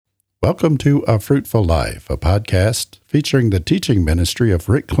Welcome to A Fruitful Life, a podcast featuring the teaching ministry of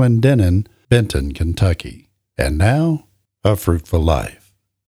Rick Clendenen, Benton, Kentucky. And now, A Fruitful Life.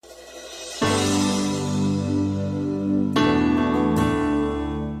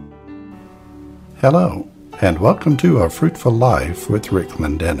 Hello, and welcome to A Fruitful Life with Rick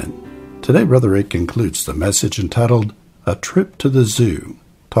Clendenen. Today, Brother Rick concludes the message entitled, A Trip to the Zoo,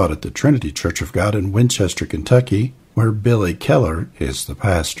 taught at the Trinity Church of God in Winchester, Kentucky, where Billy Keller is the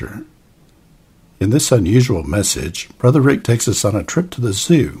pastor. In this unusual message, Brother Rick takes us on a trip to the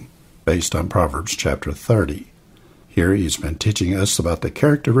zoo, based on Proverbs chapter 30. Here he's been teaching us about the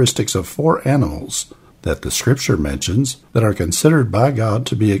characteristics of 4 animals that the Scripture mentions that are considered by God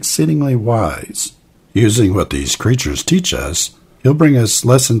to be exceedingly wise. Using what these creatures teach us, he'll bring us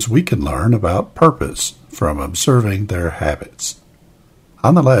lessons we can learn about purpose from observing their habits.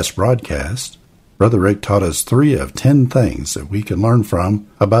 On the last broadcast, Brother Rick taught us 3 of 10 things that we can learn from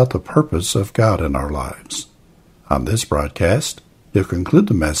about the purpose of God in our lives. On this broadcast, he'll conclude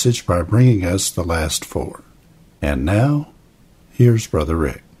the message by bringing us the last 4. And now, here's Brother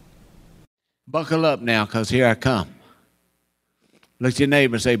Rick. Buckle up now, because here I come. Look at your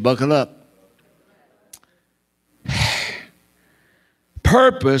neighbor and say, buckle up.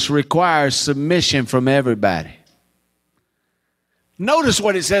 Purpose requires submission from everybody. Notice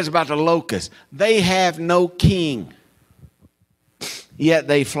what it says about the locusts. They have no king, yet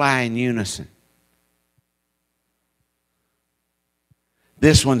they fly in unison.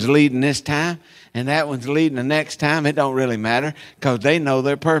 This one's leading this time, and that one's leading the next time. It don't really matter, because they know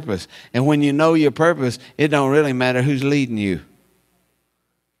their purpose. And when you know your purpose, it don't really matter who's leading you,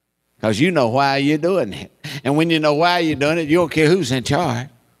 because you know why you're doing it. And when you know why you're doing it, you don't care who's in charge,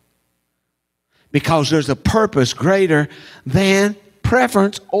 because there's a purpose greater than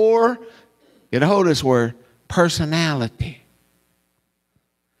preference, or, get a hold of this word, personality.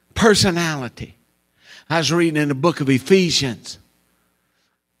 Personality. I was reading in the book of Ephesians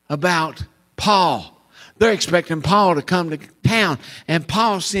about Paul. They're expecting Paul to come to town, and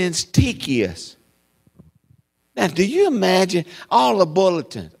Paul sends Tychicus. Now, do you imagine all the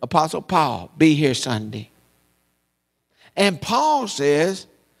bulletins? Apostle Paul, be here Sunday. And Paul says,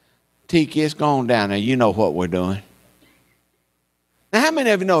 Tychicus, go on down there. You know what we're doing. Now, how many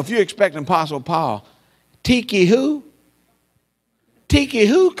of you know if you're expecting Apostle Paul, Tiki who? Tiki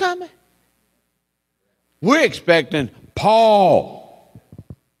who coming? We're expecting Paul.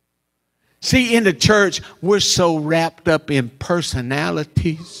 See, in the church, we're so wrapped up in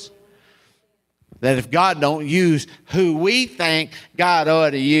personalities that if God don't use who we think God ought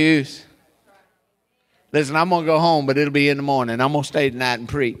to use, listen, I'm going to go home, but it'll be in the morning. I'm going to stay tonight and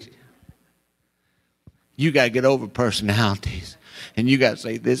preach. You got to get over personalities. And you got to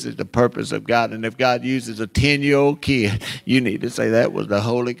say, this is the purpose of God. And if God uses a 10-year-old kid, you need to say, that was the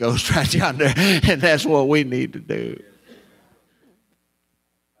Holy Ghost right yonder. And that's what we need to do.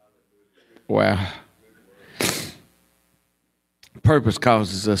 Wow. Purpose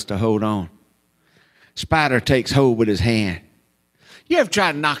causes us to hold on. Spider takes hold with his hand. You ever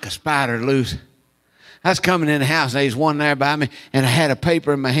try to knock a spider loose? I was coming in the house, and there was one there by me, and I had a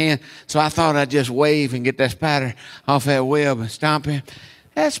paper in my hand, so I thought I'd just wave and get that spider off that web and stomp him.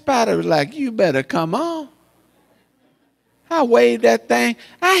 That spider was like, you better come on. I waved that thing.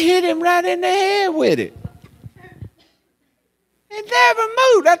 I hit him right in the head with it. It never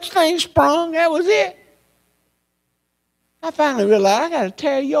moved. That thing sprung. That was it. I finally realized I got to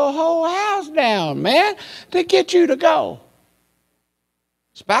tear your whole house down, man, to get you to go.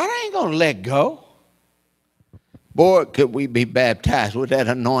 Spider ain't going to let go. Boy, could we be baptized with that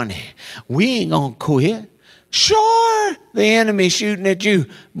anointing. We ain't going to quit. Sure, the enemy's shooting at you,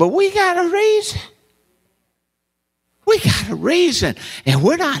 but we got a reason. We got a reason, and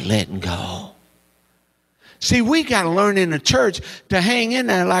we're not letting go. See, we got to learn in the church to hang in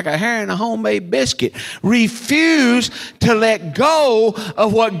there like a hair in a homemade biscuit. Refuse to let go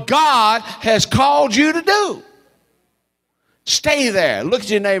of what God has called you to do. Stay there. Look at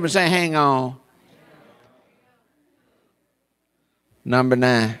your neighbor and say, hang on. Number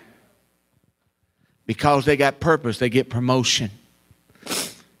 9, because they got purpose, they get promotion.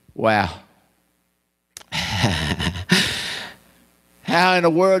 Wow. How in the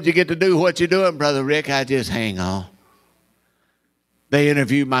world you get to do what you're doing, Brother Rick? I just hang on. They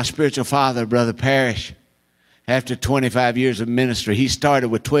interviewed my spiritual father, Brother Parrish, after 25 years of ministry. He started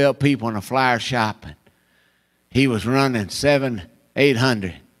with 12 people in a flyer shop. He was running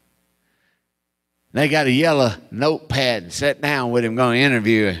 700-800. They got a yellow notepad and sat down with him, going to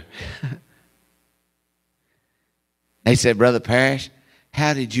interview him. They said, Brother Parrish,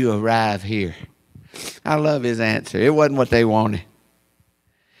 how did you arrive here? I love his answer. It wasn't what they wanted.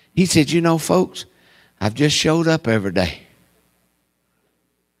 He said, you know, folks, I've just showed up every day.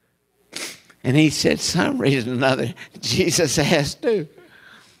 And he said, some reason or another, Jesus has too.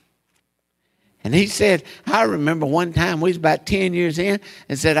 And he said, I remember one time we was about 10 years in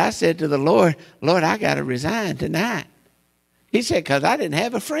and said, I said to the Lord, Lord, I got to resign tonight. He said, because I didn't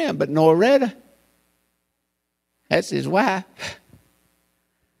have a friend but Noretta. That's his wife.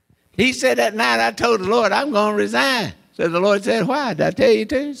 He said that night, I told the Lord, I'm going to resign. So the Lord said, why? Did I tell you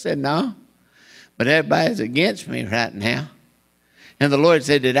to? He said, no. But everybody's against me right now. And the Lord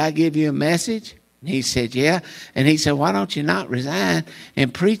said, did I give you a message? And he said, yeah. And he said, why don't you not resign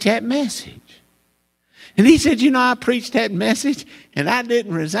and preach that message? And he said, you know, I preached that message and I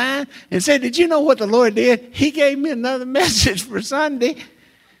didn't resign. And said, did you know what the Lord did? He gave me another message for Sunday.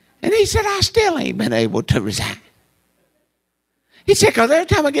 And he said, I still ain't been able to resign. He said, because every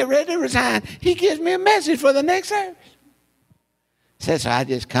time I get ready to resign, he gives me a message for the next service. He said, so I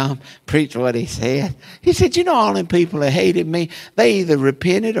just come, preach what he said. He said, you know, all them people that hated me, they either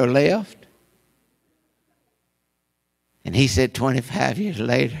repented or left. And he said, 25 years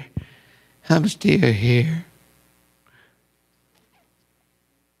later, I'm still here.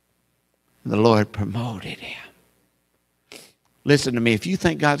 The Lord promoted him. Listen to me. If you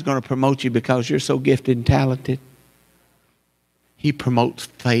think God's going to promote you because you're so gifted and talented, he promotes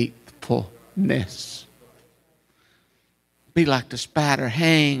faithfulness. Be like the spider.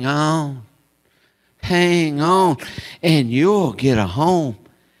 Hang on. Hang on. And you'll get a home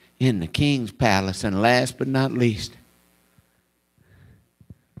in the king's palace. And last but not least,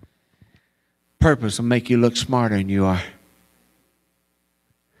 purpose will make you look smarter than you are.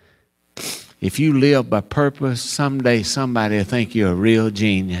 If you live by purpose, someday somebody will think you're a real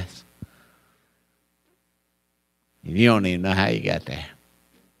genius. And you don't even know how you got there.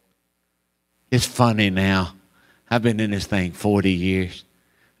 It's funny now. I've been in this thing 40 years.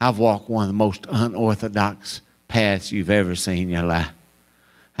 I've walked one of the most unorthodox paths you've ever seen in your life.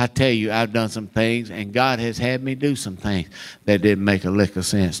 I tell you, I've done some things, and God has had me do some things that didn't make a lick of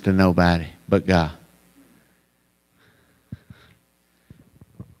sense to nobody but God.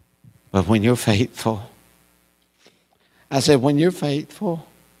 But when you're faithful, I said, when you're faithful,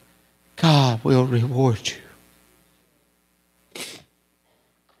 God will reward you.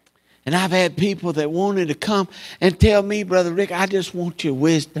 And I've had people that wanted to come and tell me, Brother Rick, I just want your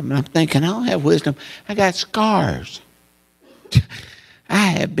wisdom. And I'm thinking, I don't have wisdom. I got scars. I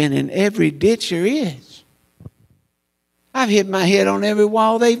have been in every ditch there is. I've hit my head on every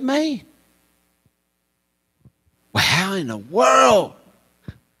wall they've made. Well, how in the world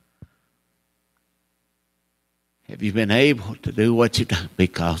have you been able to do what you've done?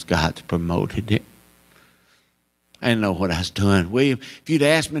 Because God's promoted it. I didn't know what I was doing. William, if you'd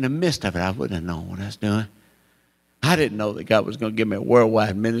asked me in the midst of it, I wouldn't have known what I was doing. I didn't know that God was going to give me a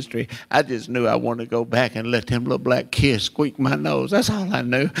worldwide ministry. I just knew I wanted to go back and let them little black kids squeak my nose. That's all I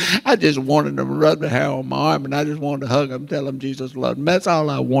knew. I just wanted them to rub the hair on my arm, and I just wanted to hug them, tell them Jesus loved them. That's all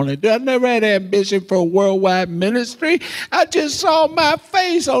I wanted to do. I never had ambition for a worldwide ministry. I just saw my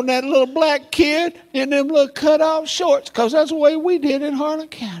face on that little black kid in them little cut-off shorts, because that's the way we did in Harlan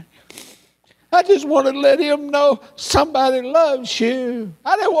County. I just wanted to let him know somebody loves you.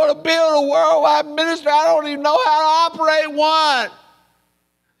 I didn't want to build a worldwide ministry. I don't even know how to operate one.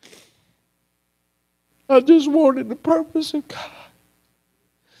 I just wanted the purpose of God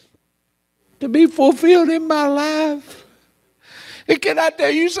to be fulfilled in my life. And can I tell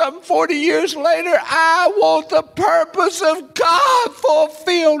you something? 40 years later, I want the purpose of God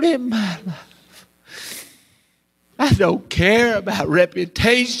fulfilled in my life. I don't care about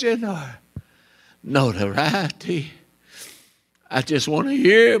reputation or notoriety. I just want to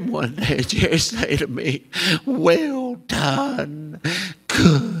hear him one day, Jerry, say to me, well done,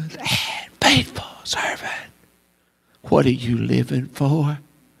 good and faithful servant. What are you living for?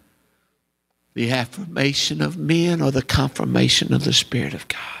 The affirmation of men or the confirmation of the Spirit of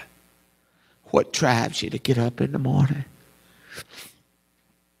God? What drives you to get up in the morning?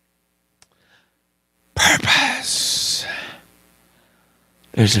 Purpose.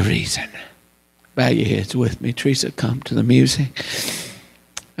 There's a reason. Bow your heads with me. Teresa, come to the music.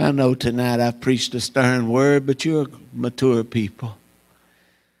 I know tonight I've preached a stern word, but you're mature people.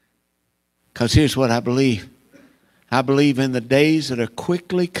 Because here's what I believe. I believe in the days that are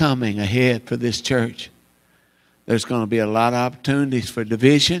quickly coming ahead for this church, there's going to be a lot of opportunities for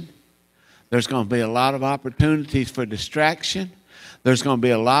division. There's going to be a lot of opportunities for distraction. There's going to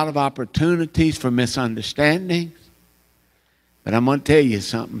be a lot of opportunities for misunderstandings. But I'm going to tell you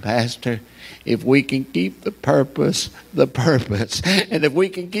something, Pastor. If we can keep the purpose, and if we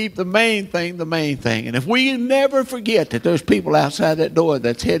can keep the main thing, and if we never forget that there's people outside that door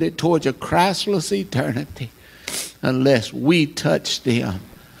that's headed towards a Christless eternity, unless we touch them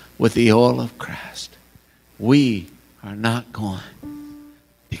with the oil of Christ, we are not going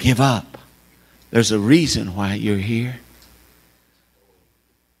to give up. There's a reason why you're here.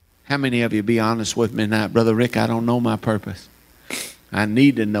 How many of you, be honest with me tonight, Brother Rick, I don't know my purpose. I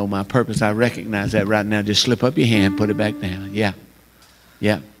need to know my purpose. I recognize that right now. Just slip up your hand, put it back down. Yeah.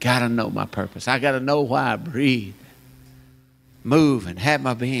 Got to know my purpose. I got to know why I breathe, move, and have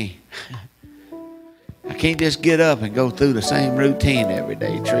my being. I can't just get up and go through the same routine every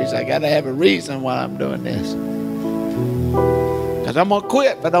day, Teresa. I got to have a reason why I'm doing this. Because I'm going to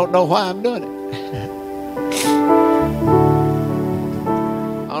quit if I don't know why I'm doing it.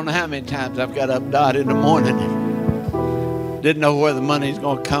 I don't know how many times I've got up dot in the morning and didn't know where the money's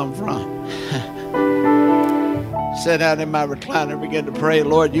going to come from. Sat out in my recliner and began to pray,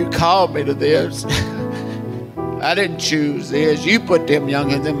 Lord, you called me to this. I didn't choose this. You put them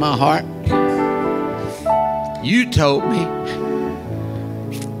youngins in my heart. You told me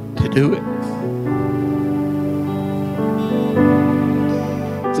to do it.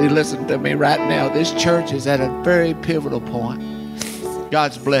 See, listen to me right now. This church is at a very pivotal point.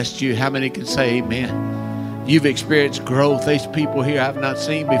 God's blessed you. How many can say amen? You've experienced growth. These people here I've not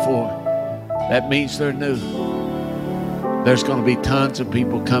seen before. That means they're new. There's going to be tons of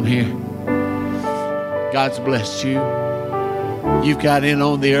people come here. God's blessed you. You've got in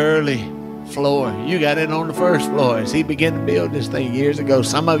on the early floor. You got in on the first floor as he began to build this thing years ago.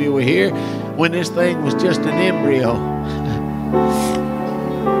 Some of you were here when this thing was just an embryo.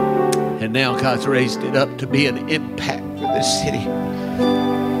 And now God's raised it up to be an impact for this city.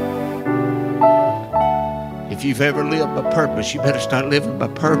 If you've ever lived by purpose, you better start living by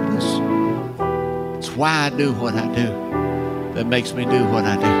purpose. It's why I do what I do that makes me do what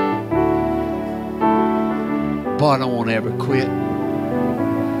I do. Boy, I don't want to ever quit.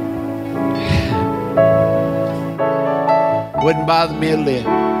 Wouldn't bother me a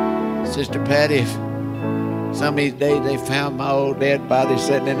little. Sister Patty, if some of these days they found my old dead body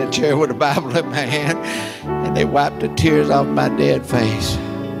sitting in a chair with a Bible in my hand and they wiped the tears off my dead face.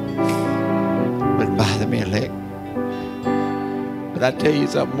 Wouldn't bother me a lick. But I tell you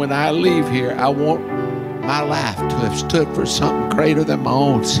something, when I leave here, I want my life to have stood for something greater than my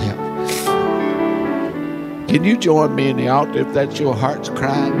own self. Can you join me in the altar if that's your heart's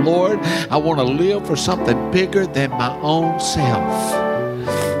cry? Lord, I want to live for something bigger than my own self.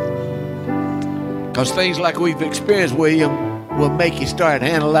 Because things like we've experienced, William, will make you start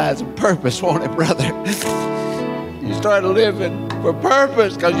analyzing purpose, won't it, brother? You start living for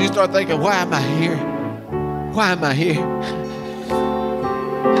purpose because you start thinking, why am I here? Why am I here?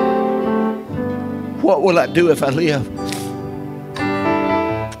 What will I do if I live?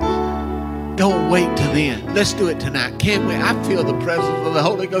 Don't wait till then. Let's do it tonight, can't we? I feel the presence of the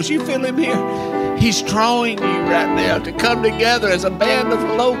Holy Ghost. You feel him here? He's drawing you right now to come together as a band of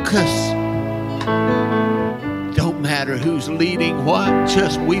locusts. Don't matter who's leading what,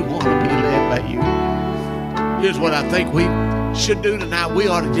 just we want to be led by you. Here's what I think we should do tonight. We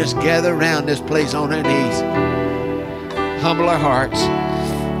ought to just gather around this place on our knees, humble our hearts,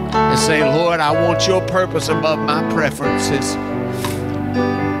 and say, Lord, I want your purpose above my preferences.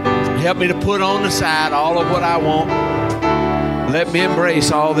 Help me to put on the side all of what I want. Let me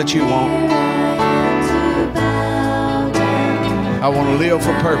embrace all that you want. I want to live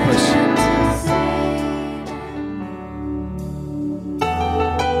for purpose.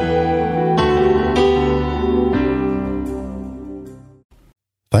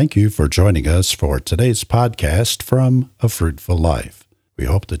 Thank you for joining us for today's podcast from A Fruitful Life. We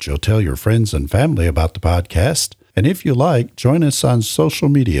hope that you'll tell your friends and family about the podcast. And if you like, join us on social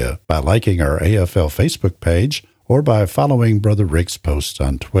media by liking our AFL Facebook page or by following Brother Rick's posts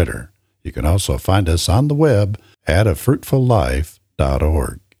on Twitter. You can also find us on the web at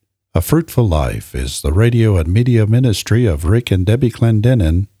afruitfullife.org. A Fruitful Life is the radio and media ministry of Rick and Debbie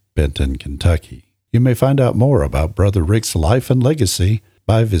Clendenen, Benton, Kentucky. You may find out more about Brother Rick's life and legacy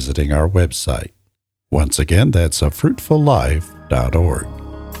by visiting our website. Once again, that's afruitfullife.org.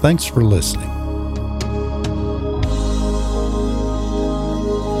 Thanks for listening.